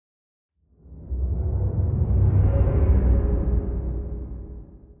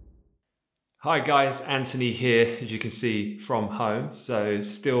Hi guys, Anthony here, as you can see from home. So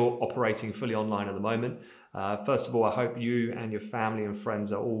still operating fully online at the moment. First of all, I hope you and your family and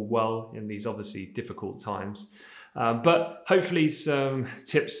friends are all well in these obviously difficult times. But hopefully some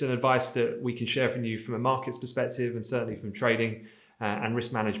tips and advice that we can share from you from a markets perspective and certainly from trading and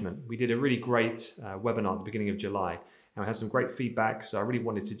risk management. We did a really great webinar at the beginning of July and we had some great feedback. So I really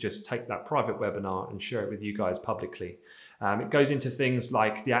wanted to just take that private webinar and share it with you guys publicly. It goes into things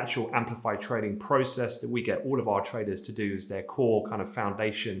like the actual Amplify Trading Process that we get all of our traders to do as their core kind of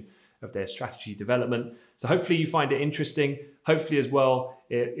foundation of their strategy development. So hopefully you find it interesting. Hopefully as well,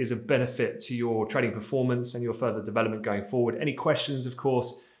 it is a benefit to your trading performance and your further development going forward. Any questions, of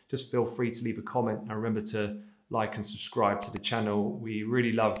course, just feel free to leave a comment and remember to like and subscribe to the channel. We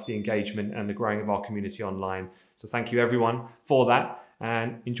really love the engagement and the growing of our community online. So thank you everyone for that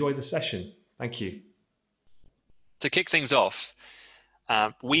and enjoy the session. Thank you. To kick things off,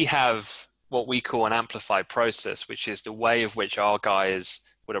 we have what we call an Amplify process, which is the way of which our guys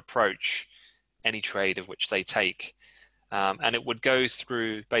would approach any trade of which they take. And it would go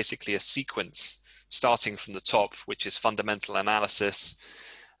through basically a sequence, starting from the top, which is fundamental analysis.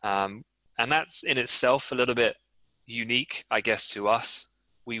 And that's in itself a little bit unique, I guess, to us.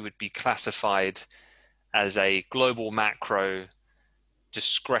 We would be classified as a global macro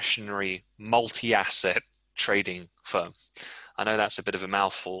discretionary multi-asset trading firm. I know that's a bit of a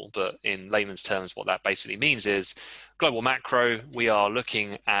mouthful, but in layman's terms, what that basically means is global macro, we are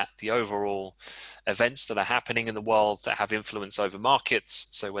looking at the overall events that are happening in the world that have influence over markets.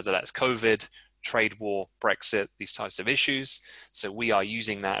 So whether that's COVID, trade war, Brexit, these types of issues. So we are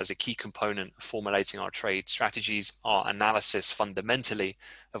using that as a key component of formulating our trade strategies, our analysis fundamentally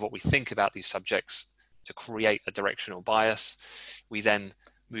of what we think about these subjects to create a directional bias. We then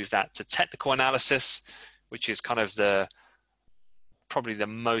move that to technical analysis, which is kind of probably the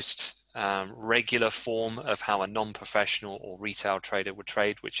most regular form of how a non-professional or retail trader would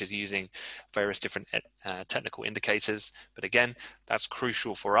trade, which is using various different technical indicators. But again, that's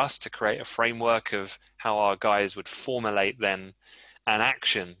crucial for us to create a framework of how our guys would formulate then an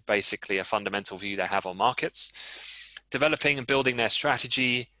action, basically a fundamental view they have on markets, developing and building their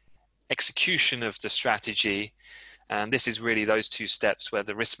strategy, execution of the strategy. And this is really those two steps where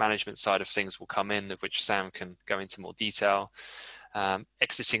the risk management side of things will come in, of which Sam can go into more detail.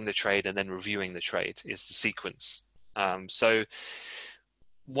 Exiting the trade and then reviewing the trade is the sequence. So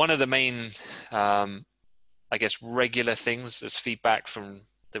one of the main, I guess, regular things as feedback from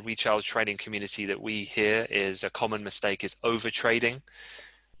the retail trading community that we hear is a common mistake is over trading,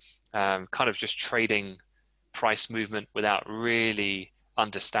 kind of just trading price movement without really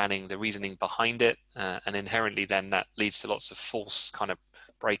understanding the reasoning behind it, and inherently then that leads to lots of false kind of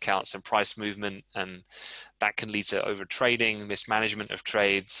breakouts and price movement, and that can lead to over trading, mismanagement of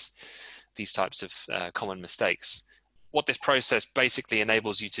trades, these types of common mistakes. What this process basically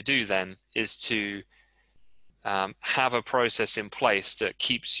enables you to do then is to have a process in place that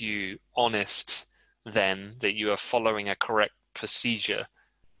keeps you honest then that you are following a correct procedure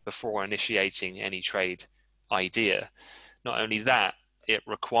before initiating any trade idea. Not only that, it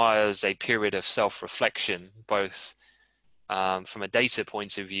requires a period of self-reflection, both from a data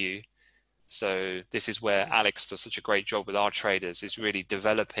point of view. So this is where Alex does such a great job with our traders, is really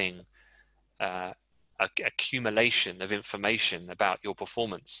developing accumulation of information about your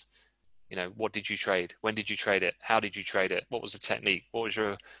performance. You know, what did you trade? When did you trade it? How did you trade it? What was the technique? What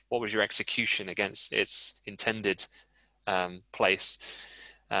was your execution against its intended place?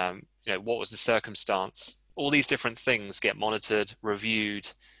 You know, what was the circumstance? All these different things get monitored, reviewed,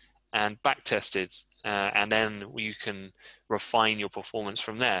 and back tested, and then you can refine your performance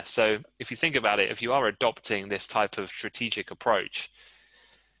from there. So if you think about it, if you are adopting this type of strategic approach,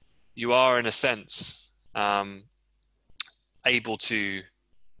 you are in a sense able to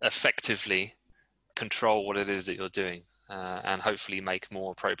effectively control what it is that you're doing, and hopefully make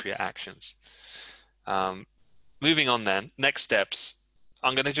more appropriate actions. Moving on then, next steps.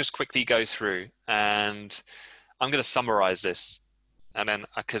 I'm going to just quickly go through and I'm going to summarize this, and then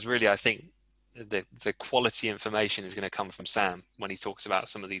because really I think the quality information is going to come from Sam when he talks about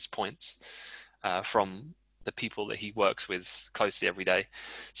some of these points from the people that he works with closely every day.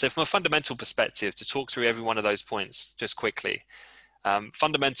 So from a fundamental perspective, to talk through every one of those points just quickly,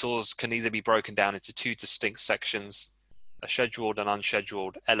 fundamentals can either be broken down into two distinct sections, scheduled and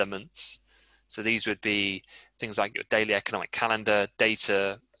unscheduled elements. So these would be things like your daily economic calendar,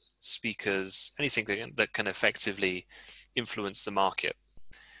 data, speakers, anything that can effectively influence the market.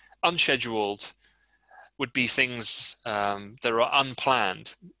 Unscheduled would be things that are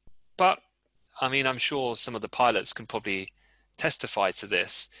unplanned. But I mean, I'm sure some of the pilots can probably testify to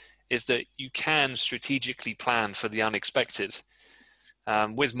this. is that you can strategically plan for the unexpected.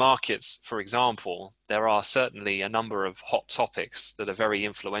 With markets, for example, there are certainly a number of hot topics that are very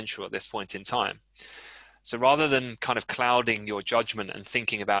influential at this point in time. So rather than kind of clouding your judgment and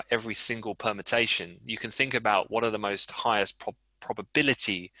thinking about every single permutation, you can think about what are the most highest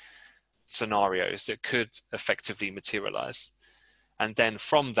probability scenarios that could effectively materialize. And then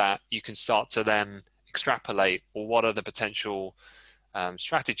from that, you can start to then extrapolate, or what are the potential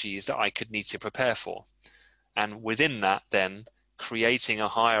strategies that I could need to prepare for. And within that, then creating a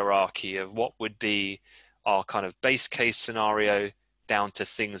hierarchy of what would be our kind of base case scenario down to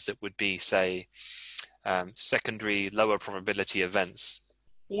things that would be, say, secondary lower probability events.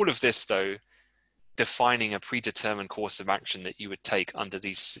 All of this, though, defining a predetermined course of action that you would take under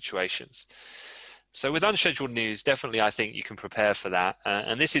these situations. So with unscheduled news, definitely I think you can prepare for that.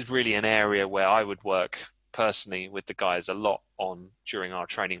 And this is really an area where I would work personally with the guys a lot on during our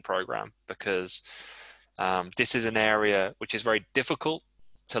training program, because this is an area which is very difficult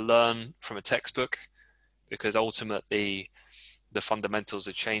to learn from a textbook, because ultimately the fundamentals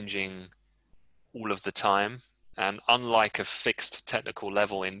are changing all of the time. And unlike a fixed technical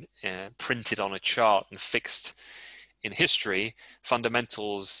level printed on a chart and fixed in history,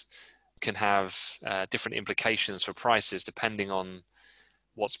 fundamentals can have different implications for prices depending on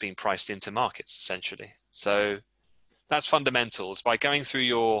what's being priced into markets, essentially. So that's fundamentals. By going through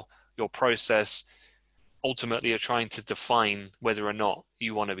your process, ultimately you're trying to define whether or not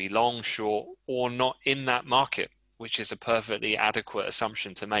you want to be long, short, or not in that market, which is a perfectly adequate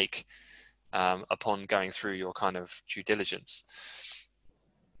assumption to make upon going through your kind of due diligence.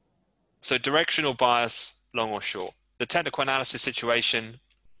 So directional bias, long or short. The technical analysis situation,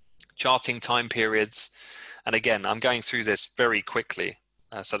 charting time periods. And again, I'm going through this very quickly.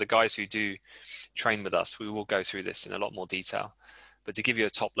 So the guys who do train with us, we will go through this in a lot more detail. But to give you a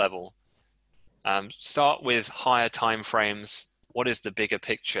top level, start with higher time frames. What is the bigger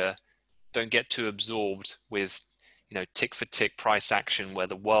picture? Don't get too absorbed with tick for tick price action where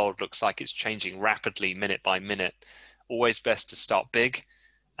the world looks like it's changing rapidly minute by minute. Always best to start big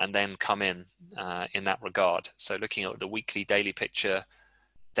and then come in that regard. So looking at the weekly, daily picture,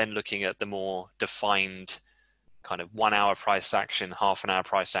 then looking at the more defined kind of 1 hour price action, half an hour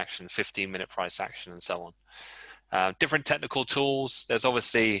price action, 15-minute price action, and so on. Different technical tools. There's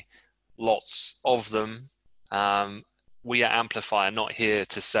obviously lots of them. We at Amplify are not here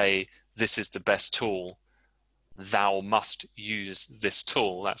to say this is the best tool, thou must use this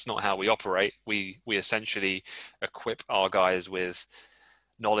tool. That's not how we operate. We essentially equip our guys with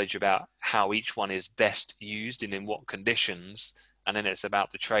knowledge about how each one is best used and in what conditions, and then it's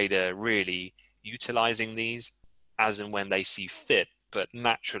about the trader really utilizing these as and when they see fit. But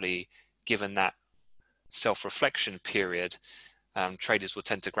naturally, given that self-reflection period, traders will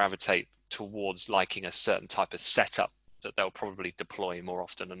tend to gravitate towards liking a certain type of setup that they'll probably deploy more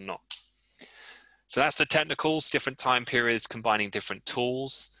often than not. So that's the technicals, different time periods, combining different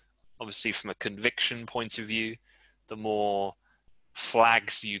tools. Obviously, from a conviction point of view, the more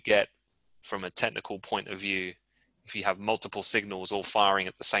flags you get from a technical point of view, if you have multiple signals all firing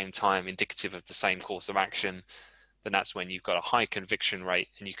at the same time, indicative of the same course of action, then that's when you've got a high conviction rate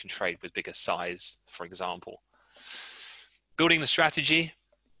and you can trade with bigger size, for example. Building the strategy,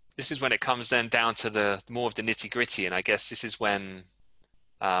 this is when it comes then down to the more of the nitty gritty. And I guess this is when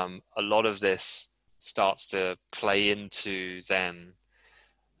a lot of this starts to play into then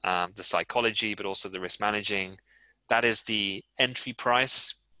the psychology, but also the risk managing. That is the entry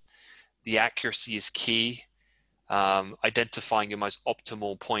price. The accuracy is key. Identifying your most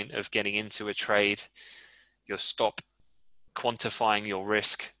optimal point of getting into a trade, your stop, quantifying your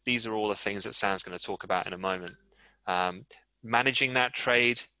risk. These are all the things that Sam's going to talk about in a moment. Managing that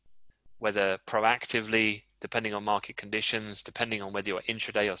trade, whether proactively, depending on market conditions, depending on whether you're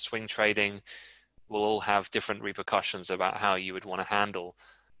intraday or swing trading, will all have different repercussions about how you would want to handle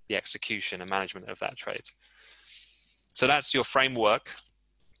the execution and management of that trade. So that's your framework.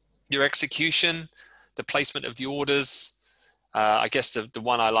 Your execution, the placement of the orders. I guess the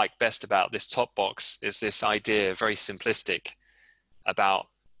one I like best about this top box is this idea, very simplistic, about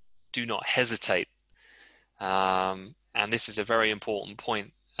do not hesitate. And this is a very important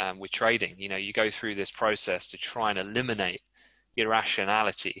point with trading. You go through this process to try and eliminate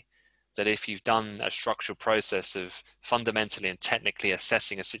irrationality, that if you've done a structural process of fundamentally and technically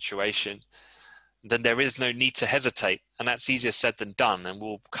assessing a situation, then there is no need to hesitate. And that's easier said than done and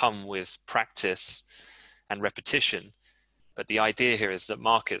will come with practice and repetition. But the idea here is that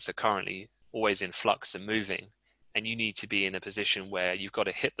markets are currently always in flux and moving, and you need to be in a position where you've got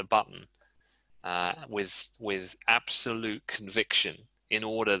to hit the button with absolute conviction in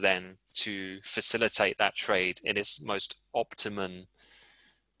order then to facilitate that trade in its most optimum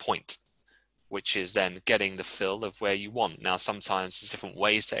point, which is then getting the fill of where you want. Now, sometimes there's different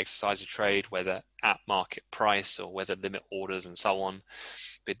ways to exercise a trade, whether at market price or whether limit orders and so on.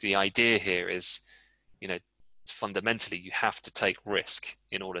 But the idea here is, you know, fundamentally you have to take risk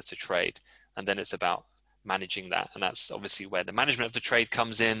in order to trade. And then it's about managing that. And that's obviously where the management of the trade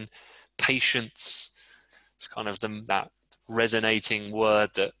comes in. Patience, it's kind of that resonating word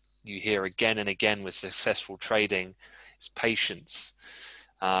that you hear again and again with successful trading, is patience.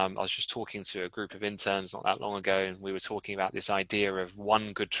 I was just talking to a group of interns not that long ago, and we were talking about this idea of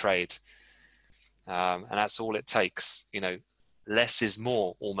one good trade. And that's all it takes. You know, less is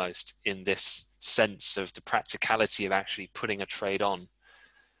more almost, in this sense of the practicality of actually putting a trade on.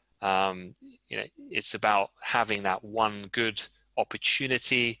 You know, it's about having that one good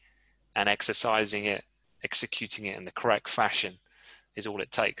opportunity and exercising it, executing it in the correct fashion is all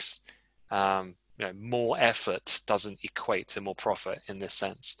it takes. You know, more effort doesn't equate to more profit in this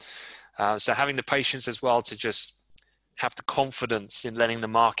sense. So having the patience as well to just have the confidence in letting the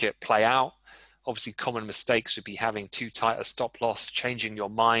market play out. Obviously, common mistakes would be having too tight a stop loss, changing your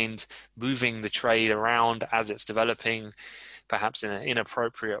mind, moving the trade around as it's developing, perhaps in an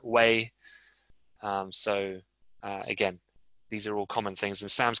inappropriate way. Again, these are all common things, and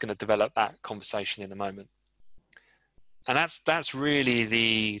Sam's going to develop that conversation in a moment. And that's really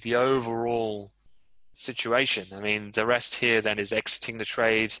the overall situation. I mean, the rest here then is exiting the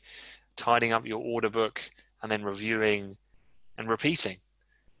trade, tidying up your order book, and then reviewing and repeating.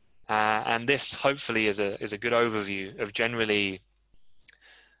 And this hopefully is a good overview of generally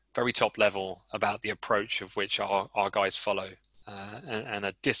very top level about the approach of which our guys follow, and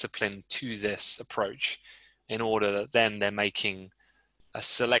a discipline to this approach, in order that then they're making a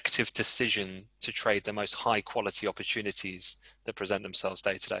selective decision to trade the most high quality opportunities that present themselves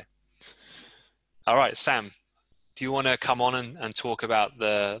day to day. All right, Sam, do you want to come on and talk about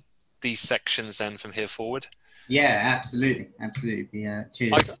these sections then from here forward? Yeah, absolutely. Yeah,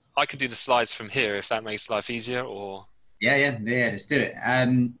 cheers. I could do the slides from here if that makes life easier, or... Yeah, let's do it.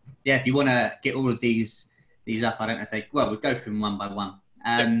 Yeah, if you want to get all of these up, I don't know if we'll go through them one by one.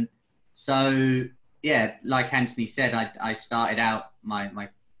 Yep. So, yeah, like Anthony said, I started out my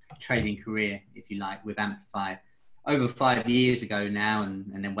trading career, if you like, with Amplify over 5 years ago now,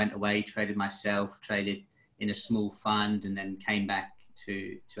 and then went away, traded myself, traded in a small fund, and then came back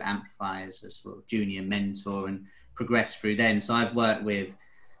to Amplify as a sort of junior mentor and progressed through then. So I've worked with,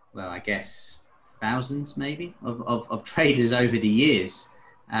 well, I guess thousands maybe of traders over the years,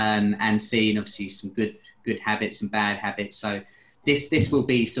 and seen obviously some good habits and bad habits. So this will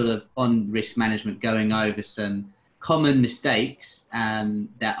be sort of on risk management, going over some common mistakes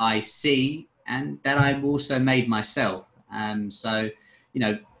that I see and that I've also made myself. So, you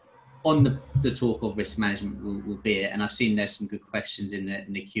know, on the talk of risk management will be it. And I've seen there's some good questions in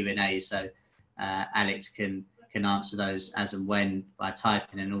the Q&A. So Alex can answer those as and when by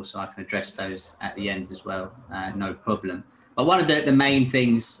typing, and also I can address those at the end as well. No problem. But one of the main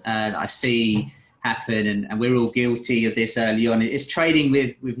things that I see happen, and we're all guilty of this early on, is trading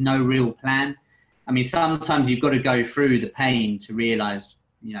with no real plan. I mean, sometimes you've got to go through the pain to realize,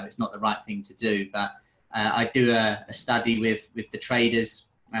 you know, it's not the right thing to do. But I do a study with the traders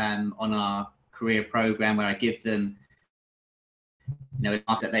on our career program, where I give them, you know,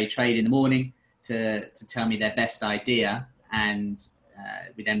 that they trade in the morning to tell me their best idea, and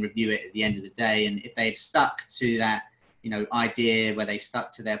we then review it at the end of the day. And if they had stuck to that, you know, idea, where they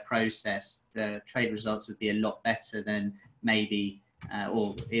stuck to their process, the trade results would be a lot better than maybe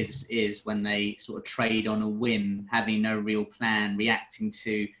or is when they sort of trade on a whim, having no real plan, reacting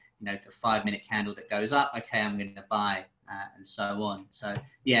to, you know, the 5-minute candle that goes up, okay, I'm going to buy, and so on. So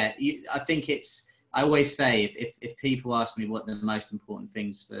yeah, I think I always say, if people ask me what the most important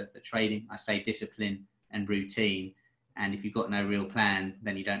things for trading, I say discipline and routine. And if you've got no real plan,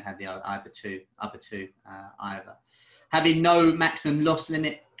 then you don't have the other two either. Having no maximum loss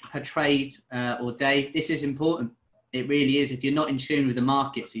limit per trade or day. This is important. It really is. If you're not in tune with the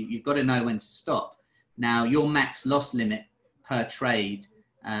markets, you've got to know when to stop. Now, your max loss limit per trade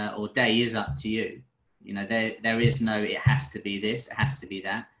or day is up to you. You know, there is no, it has to be this, it has to be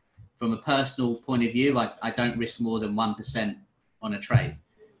that. From a personal point of view, I don't risk more than 1% on a trade.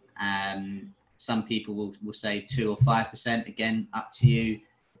 Some people will say 2 or 5%, again, up to you.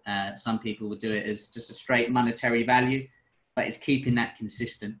 Some people will do it as just a straight monetary value, but it's keeping that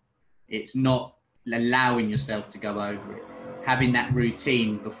consistent. It's not allowing yourself to go over it. Having that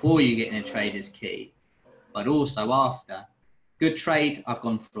routine before you get in a trade is key, but also after. Good trade, I've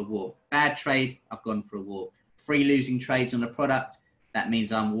gone for a walk. Bad trade, I've gone for a walk. 3 losing trades on a product, that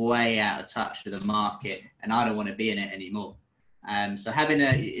means I'm way out of touch with the market and I don't want to be in it anymore. So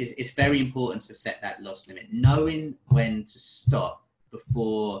it's very important to set that loss limit, knowing when to stop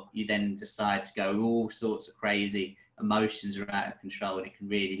before you then decide to go all sorts of crazy emotions are out of control, and it can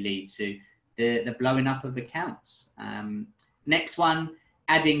really lead to the blowing up of accounts. Next one,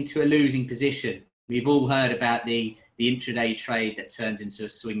 adding to a losing position. We've all heard about the intraday trade that turns into a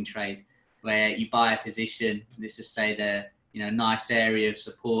swing trade, where you buy a position, let's just say the nice area of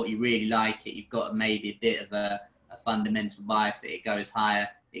support, you really like it, you've got maybe a bit of a fundamental bias that it goes higher,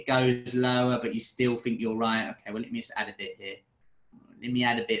 it goes lower, but you still think you're right. Okay, well, let me just add a bit here. Let me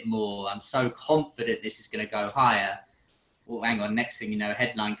add a bit more. I'm so confident this is going to go higher. Well, hang on, next thing you know, a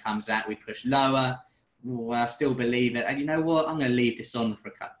headline comes out, we push lower. Well, I still believe it. And you know what? I'm going to leave this on for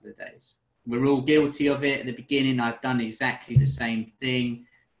a couple of days. We're all guilty of it. At the beginning, I've done exactly the same thing.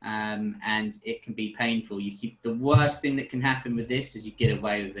 And it can be painful. The worst thing that can happen with this is you get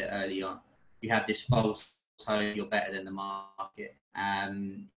away with it early on. You have this false hope you're better than the market.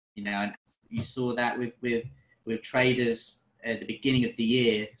 And you saw that with traders at the beginning of the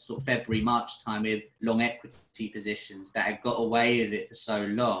year, sort of February, March time, with long equity positions that had got away with it for so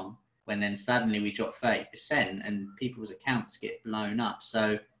long, when then suddenly we drop 30% and people's accounts get blown up.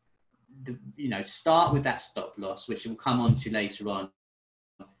 So, start with that stop loss, which we'll come on to later on.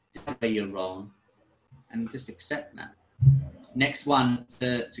 Where you're wrong, and just accept that. Next one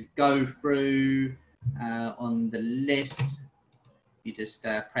to go through on the list, you just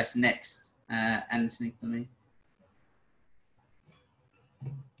press next, Anthony, for me.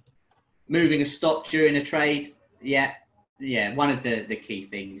 Moving a stop during a trade, yeah. One of the key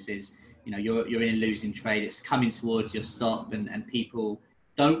things is you're in a losing trade. It's coming towards your stop, and people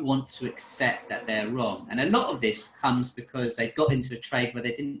don't want to accept that they're wrong. And a lot of this comes because they've got into a trade where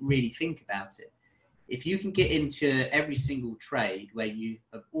they didn't really think about it. If you can get into every single trade where you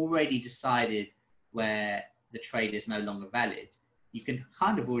have already decided where the trade is no longer valid, you can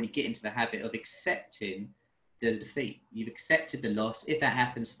kind of already get into the habit of accepting the defeat. You've accepted the loss. If that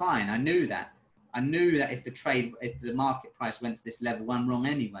happens, fine. I knew that if the market price went to this level, I'm wrong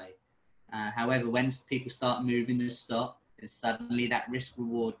anyway. However, when people start moving the stop, and suddenly that risk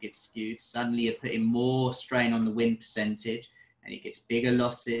reward gets skewed. Suddenly you're putting more strain on the win percentage, and it gets bigger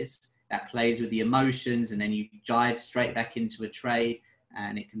losses. That plays with the emotions, and then you dive straight back into a trade,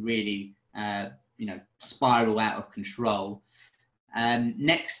 and it can really, spiral out of control.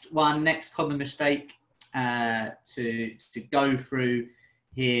 Next common mistake to go through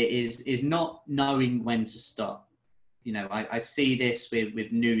here is not knowing when to stop. I see this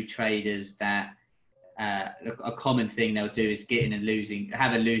with new traders that. A common thing they'll do is get in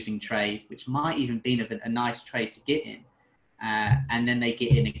have a losing trade, which might even be a nice trade to get in, and then they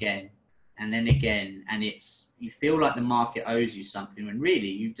get in again, and then again, and you feel like the market owes you something, when really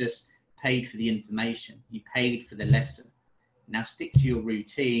you've just paid for the information, you paid for the lesson. Now stick to your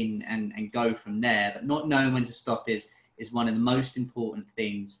routine and go from there. But not knowing when to stop is one of the most important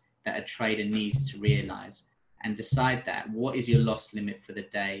things that a trader needs to realize, and decide that. What is your loss limit for the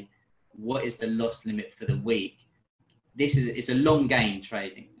day? What is the loss limit for the week? It's a long game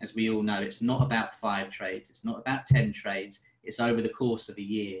trading, as we all know. It's not about 5 trades. It's not about 10 trades. It's over the course of a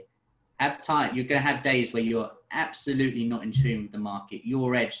year. Have time. You're going to have days where you're absolutely not in tune with the market.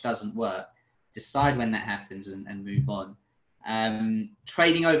 Your edge doesn't work. Decide when that happens and move on.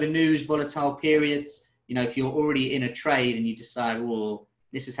 Trading over news, volatile periods. If you're already in a trade and you decide, well,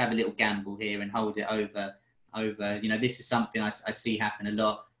 let's just have a little gamble here and hold it over. This is something I see happen a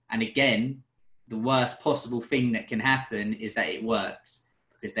lot. And again, the worst possible thing that can happen is that it works,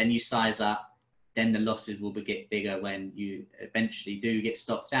 because then you size up, then the losses will get bigger when you eventually do get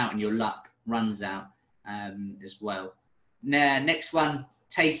stopped out and your luck runs out as well. Now, next one,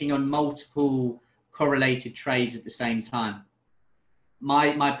 taking on multiple correlated trades at the same time.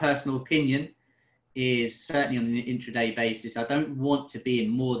 My personal opinion is, certainly on an intraday basis, I don't want to be in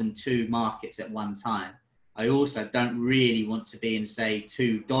more than 2 markets at one time. I also don't really want to be in, say,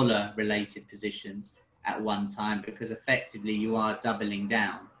 $2 related positions at one time, because effectively you are doubling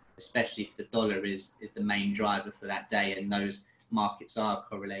down, especially if the dollar is the main driver for that day and those markets are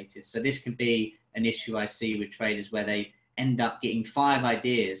correlated. So this can be an issue I see with traders, where they end up getting 5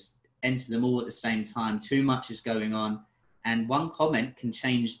 ideas, enter them all at the same time. Too much is going on, and one comment can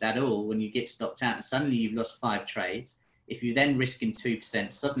change that all. When you get stopped out and suddenly you've lost 5 trades, if you then risk in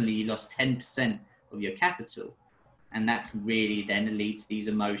 2%, suddenly you lost 10% of your capital, and that can really then lead to these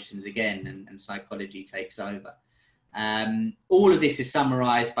emotions again, and psychology takes over. All of this is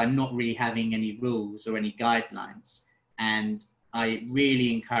summarized by not really having any rules or any guidelines, and we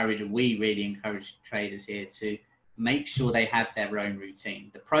really encourage traders here to make sure they have their own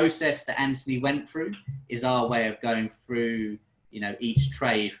routine. The process that Anthony went through is our way of going through, each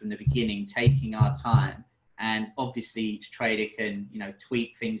trade from the beginning, taking our time. And obviously each trader can,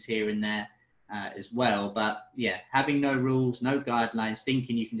 tweak things here and there as well. But yeah, having no rules, no guidelines,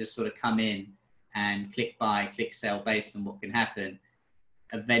 thinking you can just sort of come in and click buy, click sell based on what can happen,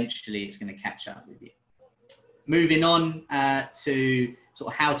 eventually it's going to catch up with you. Moving on to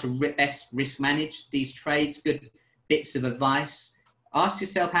sort of how to best risk manage these trades, good bits of advice. Ask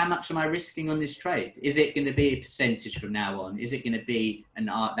yourself, how much am I risking on this trade? Is it going to be a percentage from now on? Is it going to be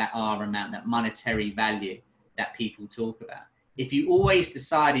that R amount, that monetary value that people talk about? If you always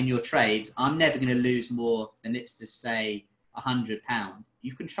decide in your trades, I'm never going to lose more than, let's just say, £100,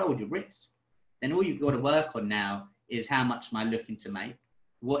 you've controlled your risk. Then all you've got to work on now is, how much am I looking to make?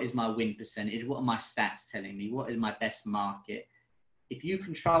 What is my win percentage? What are my stats telling me? What is my best market? If you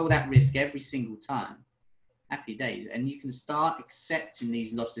control that risk every single time, happy days. And you can start accepting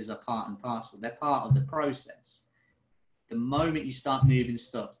these losses are part and parcel. They're part of the process. The moment you start moving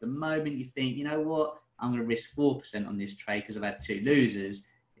stocks, the moment you think, you know what, I'm going to risk 4% on this trade because I've had 2 losers,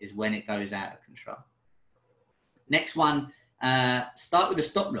 is when it goes out of control. Next one, start with a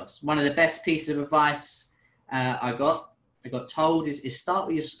stop loss. One of the best pieces of advice I got told is start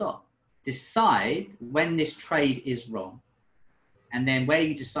with your stop. Decide when this trade is wrong. And then where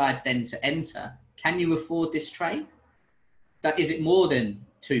you decide then to enter, can you afford this trade? Is it more than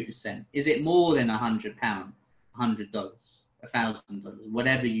 2%? Is it more than £100, $100, $1,000,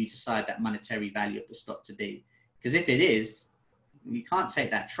 whatever you decide that monetary value of the stock to be? Because if it is, you can't take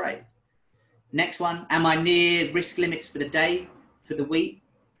that trade. Next one, am I near risk limits for the day, for the week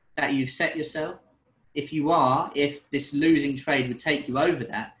that you've set yourself? If you are, if this losing trade would take you over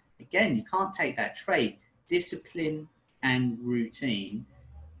that, again, you can't take that trade. Discipline and routine.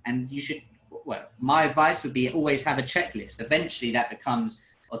 And you should, well, my advice would be always have a checklist. Eventually that becomes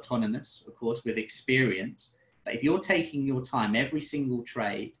autonomous, of course, with experience. But if you're taking your time every single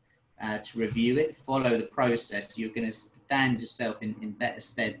trade to review it, follow the process, you're going to stand yourself in better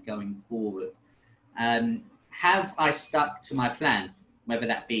stead going forward. Have I stuck to my plan? Whether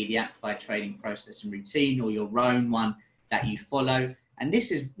that be the Amplify Trading Process and routine, or your own one that you follow. And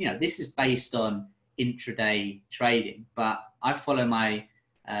this is, this is based on intraday trading, but I follow my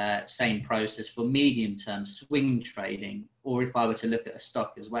same process for medium term swing trading, or if I were to look at a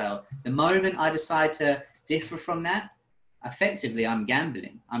stock as well. The moment I decide to differ from that, effectively I'm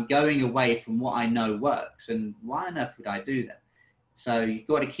gambling. I'm going away from what I know works, and why on earth would I do that? So you've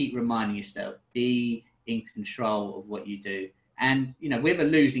got to keep reminding yourself, be in control of what you do. And, with a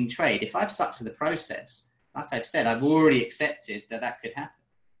losing trade, if I've stuck to the process, like I've said, I've already accepted that could happen.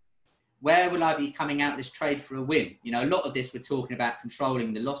 Where will I be coming out this trade for a win? A lot of this we're talking about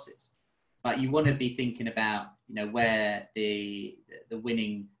controlling the losses, but you want to be thinking about, where the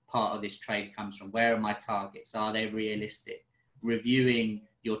winning part of this trade comes from. Where are my targets? Are they realistic? Reviewing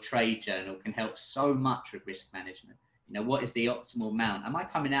your trade journal can help so much with risk management. What is the optimal amount? Am I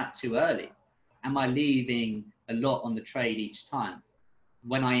coming out too early? Am I leaving a lot on the trade each time?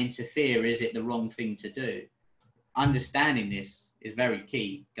 When I interfere, is it the wrong thing to do? Understanding this is very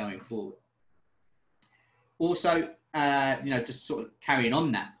key going forward. Also, just sort of carrying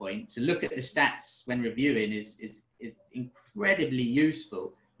on that point, to look at the stats when reviewing is incredibly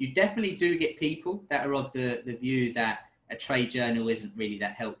useful. You definitely do get people that are of the view that a trade journal isn't really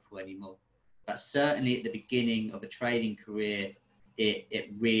that helpful anymore. But certainly at the beginning of a trading career, it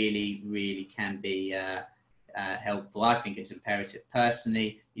really, really can be helpful. I think it's imperative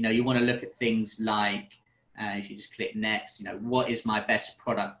personally. You want to look at things like, if you just click next, what is my best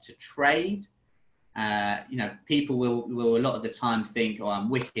product to trade? People will a lot of the time think, oh,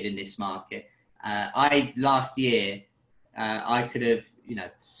 I'm wicked in this market. Last year, I could have,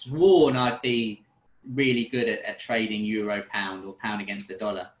 sworn I'd be really good at trading euro pound or pound against the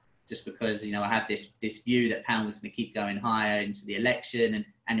dollar, just because, I had this view that pound was going to keep going higher into the election.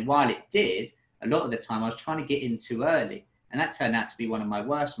 And while it did, a lot of the time I was trying to get in too early, and that turned out to be one of my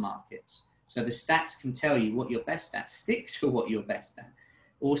worst markets. So the stats can tell you what you're best at. Stick to what you're best at.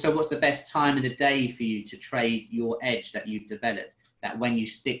 Also, what's the best time of the day for you to trade your edge that you've developed, that when you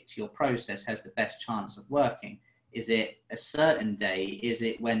stick to your process has the best chance of working? Is it a certain day? Is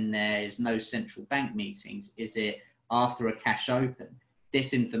it when there is no central bank meetings? Is it after a cash open?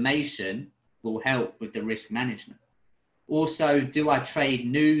 This information will help with the risk management. Also, do I trade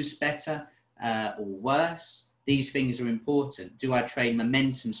news better or worse? These things are important. Do I trade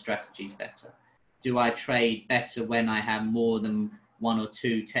momentum strategies better? Do I trade better when I have more than 1 or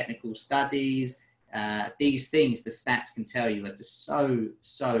 2 technical studies? These things, the stats can tell you, are just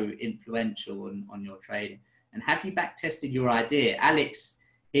so influential on your trading. And have you back tested your idea? Alex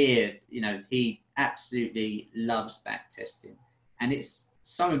here, he absolutely loves back testing, and it's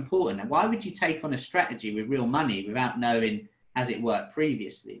so important. And why would you take on a strategy with real money without knowing has it worked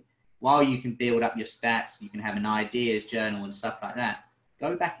previously? While you can build up your stats, you can have an ideas journal and stuff like that.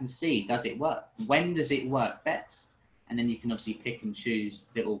 Go back and see, does it work? When does it work best? And then you can obviously pick and choose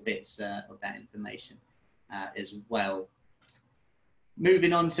little bits of that information as well.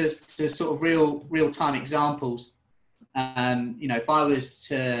 Moving on to sort of real-time examples. If I was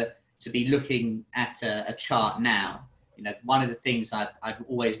to be looking at a chart now, one of the things I'd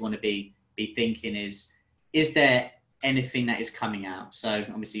always want to be thinking is there anything that is coming out? So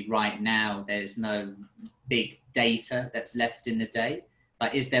obviously right now there's no big data that's left in the day,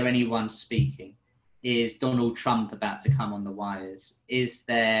 but is there anyone speaking? Is Donald Trump about to come on the wires? Is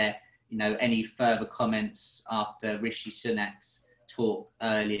there, any further comments after Rishi Sunak's talk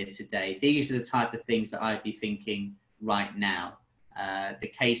earlier today? These are the type of things that I'd be thinking right now. The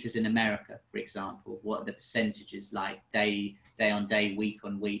cases in America, for example, what are the percentages like day on day, week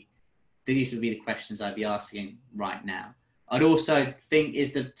on week? These would be the questions I'd be asking right now. I'd also think,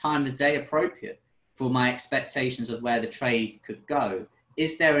 is the time of day appropriate for my expectations of where the trade could go?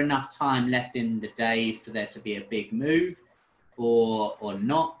 Is there enough time left in the day for there to be a big move or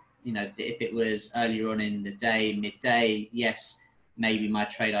not? If it was earlier on in the day, midday, yes, maybe my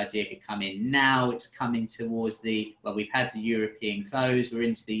trade idea could come in. Now it's coming towards we've had the European close, we're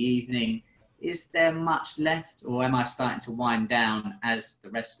into the evening. Is there much left, or am I starting to wind down as the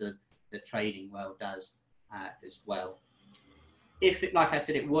rest of the trading world does as well? If like I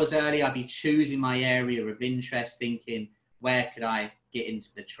said, it was early, I'd be choosing my area of interest, thinking, where could I get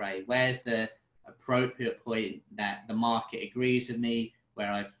into the trade? Where's the appropriate point that the market agrees with me, where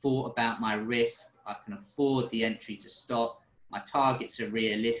I've thought about my risk, I can afford the entry to stop, my targets are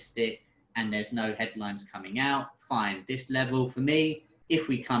realistic, and there's no headlines coming out? Fine, this level for me, if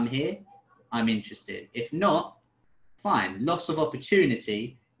we come here, I'm interested. If not, fine. Loss of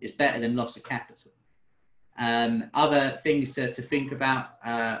opportunity is better than loss of capital. Other things to think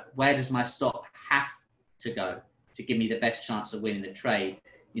about, where does my stop have to go to give me the best chance of winning the trade?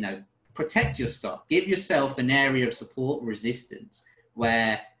 Protect your stop. Give yourself an area of support, resistance,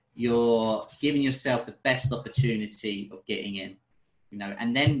 where you're giving yourself the best opportunity of getting in,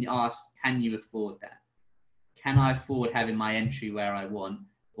 and then ask, can you afford that? Can I afford having my entry where I want?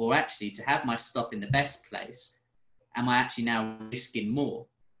 Or actually, to have my stop in the best place, am I actually now risking more?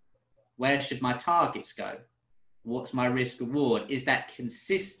 Where should my targets go? What's my risk reward? Is that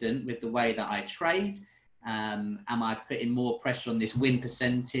consistent with the way that I trade? Am I putting more pressure on this win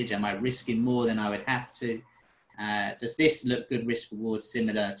percentage? Am I risking more than I would have to? Does this look good risk reward,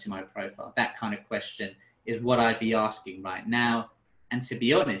 similar to my profile? That kind of question is what I'd be asking right now. And to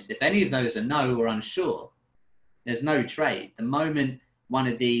be honest, if any of those are no or unsure, there's no trade. The moment one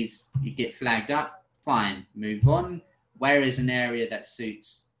of these you get flagged up, fine, move on. Where is an area that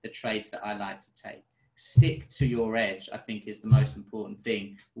suits the trades that I like to take? Stick to your edge, I think, is the most important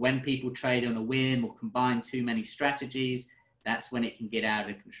thing. When people trade on a whim or combine too many strategies, that's when it can get out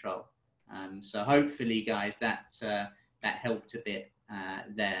of control. So hopefully, guys, that helped a bit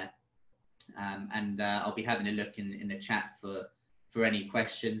there. And I'll be having a look in the chat for any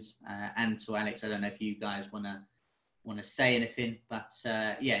questions. And to Alex, I don't know if you guys want to say anything, but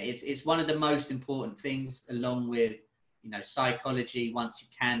yeah, it's one of the most important things, along with psychology. Once you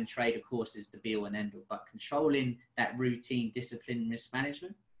can trade, of course, is the be all and end all, but controlling that routine, discipline, risk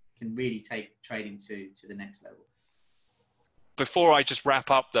management can really take trading to the next level. Before I just wrap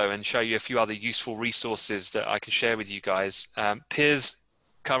up though and show you a few other useful resources that I can share with you guys, Piers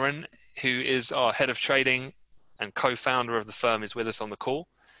Curran, who is our head of trading and co-founder of the firm, is with us on the call.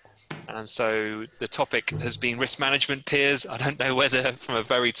 So the topic has been risk management. Piers, I don't know whether from a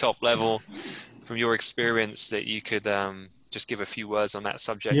very top level, from your experience, that you could just give a few words on that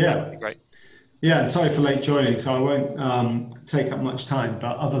subject. Yeah, that would be great. Yeah, and sorry for late joining, so I won't take up much time,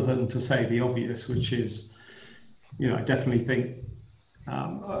 but other than to say the obvious, which is, I definitely think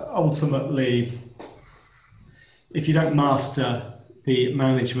ultimately, if you don't master the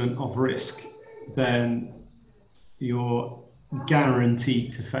management of risk, then you're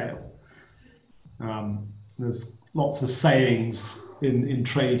guaranteed to fail. There's lots of sayings in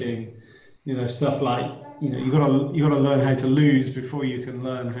trading, stuff like, you gotta learn how to lose before you can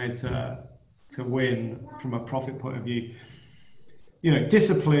learn how to win from a profit point of view.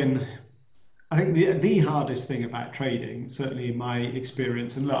 Discipline. I think the hardest thing about trading, certainly in my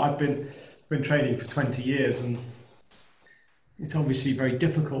experience, and look, I've been trading for 20 years, and it's obviously very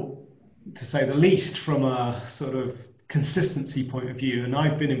difficult, to say the least, from a sort of consistency point of view. And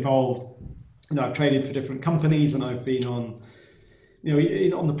I've been involved I've traded for different companies, and I've been on,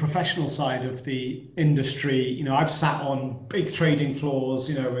 on the professional side of the industry. I've sat on big trading floors,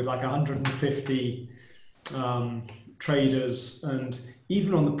 with like 150 traders, and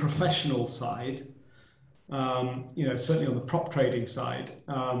even on the professional side, certainly on the prop trading side,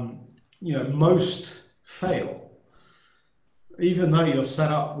 most fail. Even though you're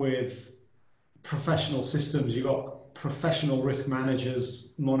set up with professional systems, you've got professional risk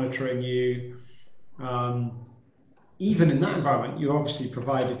managers monitoring you. Even in that environment, you obviously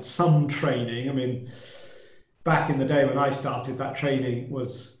provided some training. I mean, back in the day when I started, that training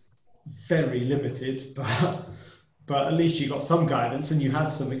was very limited, but at least you got some guidance, and you had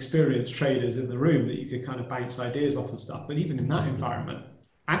some experienced traders in the room that you could kind of bounce ideas off and stuff. But even in that environment,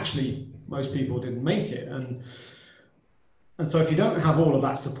 actually, most people didn't make it. And so if you don't have all of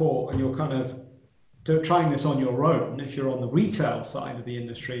that support, and you're kind of trying this on your own, if you're on the retail side of the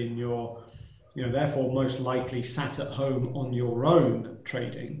industry, and you're therefore most likely sat at home on your own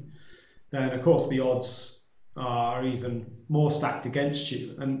trading, then of course the odds are even more stacked against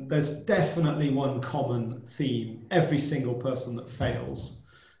you. And there's definitely one common theme. Every single person that fails,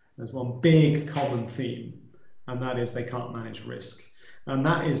 there's one big common theme, and that is they can't manage risk. And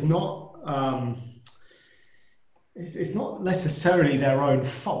that is not, it's not necessarily their own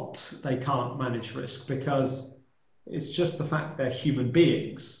fault they can't manage risk, because it's just the fact they're human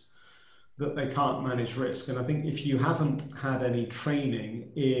beings that they can't manage risk. And I think if you haven't had any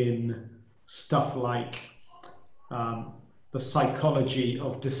training in stuff like the psychology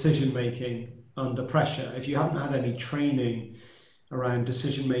of decision making under pressure, if you haven't had any training around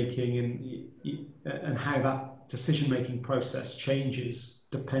decision making and how that decision making process changes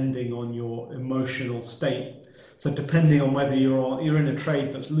depending on your emotional state, so depending on whether you're in a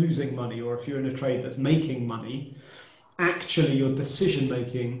trade that's losing money or if you're in a trade that's making money, actually your decision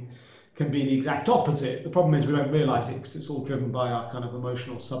making can be the exact opposite. The problem is we don't realize it because it's all driven by our kind of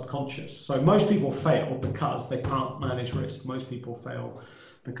emotional subconscious. So most people fail because they can't manage risk. Most people fail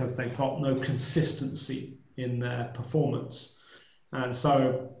because they've got no consistency in their performance. And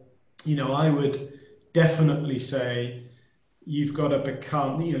so, I would definitely say you've got to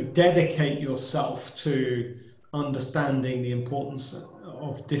become, dedicate yourself to understanding the importance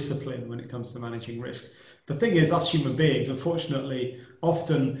of discipline when it comes to managing risk. The thing is, us human beings, unfortunately,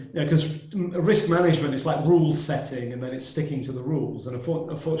 often, because risk management is like rule setting and then it's sticking to the rules. And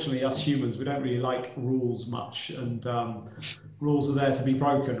unfortunately, us humans, we don't really like rules much, and rules are there to be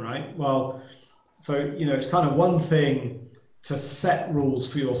broken, right? Well, so, it's kind of one thing to set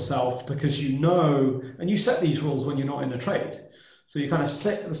rules for yourself because and you set these rules when you're not in a trade. So you kind of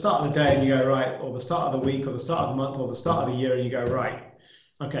set at the start of the day and you go, right, or the start of the week or the start of the month or the start of the year, and you go, right,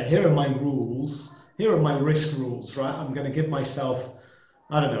 okay, here are my rules. Here are my risk rules, right? I'm going to give myself,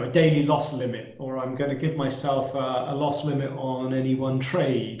 a daily loss limit, or I'm going to give myself a loss limit on any one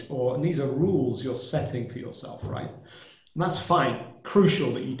trade, and these are rules you're setting for yourself, right? And that's fine,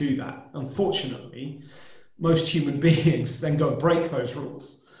 crucial that you do that. Unfortunately, most human beings then go and break those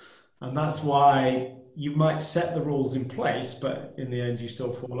rules. And that's why you might set the rules in place, but in the end you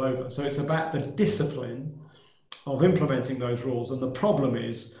still fall over. So it's about the discipline of implementing those rules. And the problem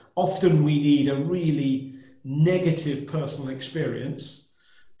is often we need a really negative personal experience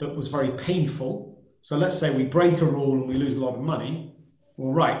that was very painful. So let's say we break a rule and we lose a lot of money.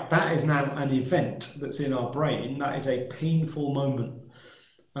 Well, right, that is now an event that's in our brain. That is a painful moment.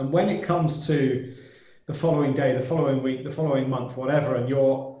 And when it comes to the following day, the following week, the following month, whatever, and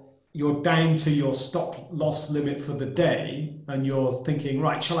you're down to your stop loss limit for the day, and you're thinking,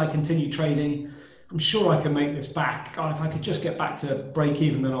 right, shall I continue trading? I'm sure I can make this back. God, if I could just get back to break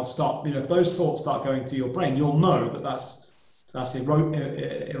even, then I'll stop. If those thoughts start going through your brain, you'll know that that's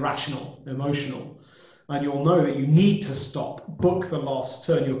irrational, emotional. And you'll know that you need to stop, book the loss,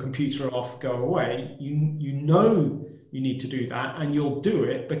 turn your computer off, go away. You know you need to do that, and you'll do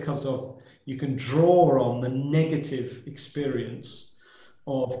it because you can draw on the negative experience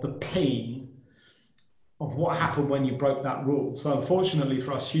of the pain of what happened when you broke that rule. So unfortunately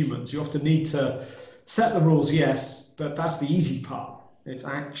for us humans, you often need to set the rules, yes, but that's the easy part. It's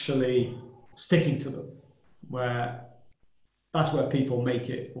actually sticking to them, that's where people make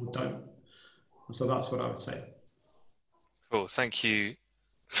it or don't. And so that's what I would say. Cool, thank you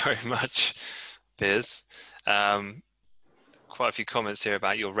very much, Piers. Quite a few comments here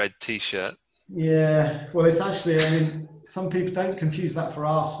about your red t-shirt. Yeah, well, it's actually, some people don't confuse that for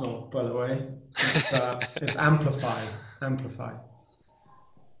Arsenal, by the way. It's Amplify.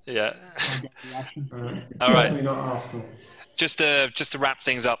 Yeah. It's All definitely right. not Arsenal. just to wrap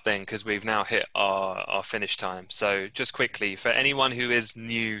things up then, because we've now hit our finish time. So just quickly, for anyone who is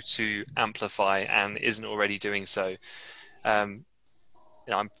new to Amplify and isn't already doing so, I'm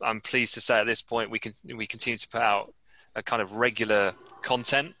pleased to say at this point we continue to put out a kind of regular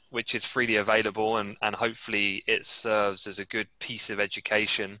content which is freely available, and hopefully it serves as a good piece of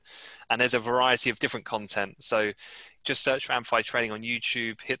education. And there's a variety of different content, so just search for Amplify Trading on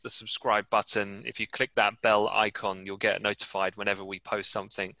YouTube, hit the subscribe button. If you click that bell icon, you'll get notified whenever we post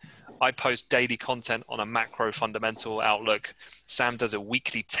something. I post daily content on a macro fundamental outlook. Sam does a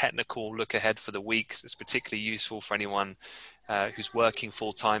weekly technical look ahead for the week. It's particularly useful for anyone who's working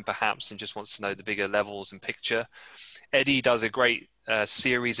full-time perhaps and just wants to know the bigger levels and picture. Eddie does a great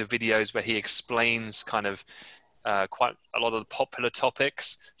series of videos where he explains kind of quite a lot of the popular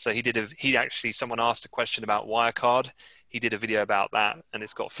topics. So someone asked a question about Wirecard. He did a video about that, and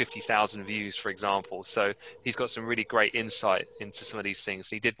it's got 50,000 views, for example. So he's got some really great insight into some of these things.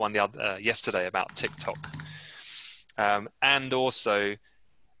 He did one yesterday about TikTok. And also,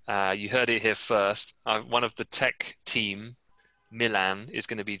 you heard it here first, one of the tech team, Milan, is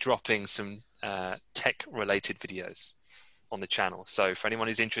going to be dropping some tech-related videos on the channel. So for anyone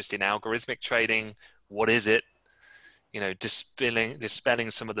who's interested in algorithmic trading, what is it?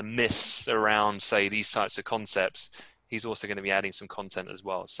 Dispelling some of the myths around, say, these types of concepts. He's also going to be adding some content as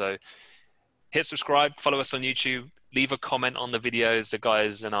well. So hit subscribe, follow us on YouTube, leave a comment on the videos. The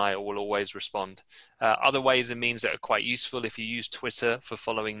guys and I will always respond. Other ways and means that are quite useful, if you use Twitter for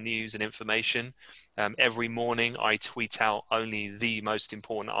following news and information. Every morning I tweet out only the most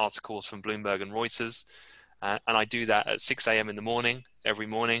important articles from Bloomberg and Reuters. And I do that at 6 a.m. in the morning, every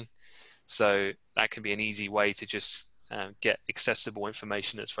morning. So that can be an easy way to just get accessible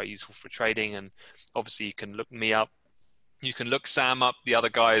information that's very useful for trading. And obviously you can look me up. You can look Sam up, the other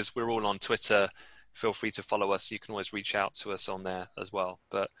guys. We're all on Twitter. Feel free to follow us. You can always reach out to us on there as well.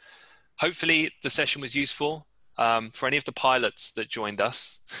 But hopefully the session was useful. For any of the pilots that joined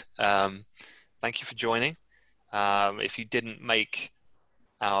us, thank you for joining. If you didn't make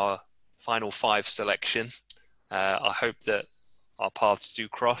our final 5 selection, I hope that our paths do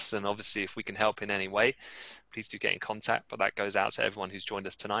cross, and obviously if we can help in any way, please do get in contact. But that goes out to everyone who's joined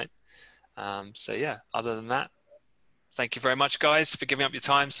us tonight. So yeah, other than that, thank you very much, guys, for giving up your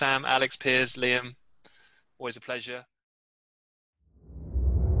time. Sam, Alex, Piers, Liam, always a pleasure.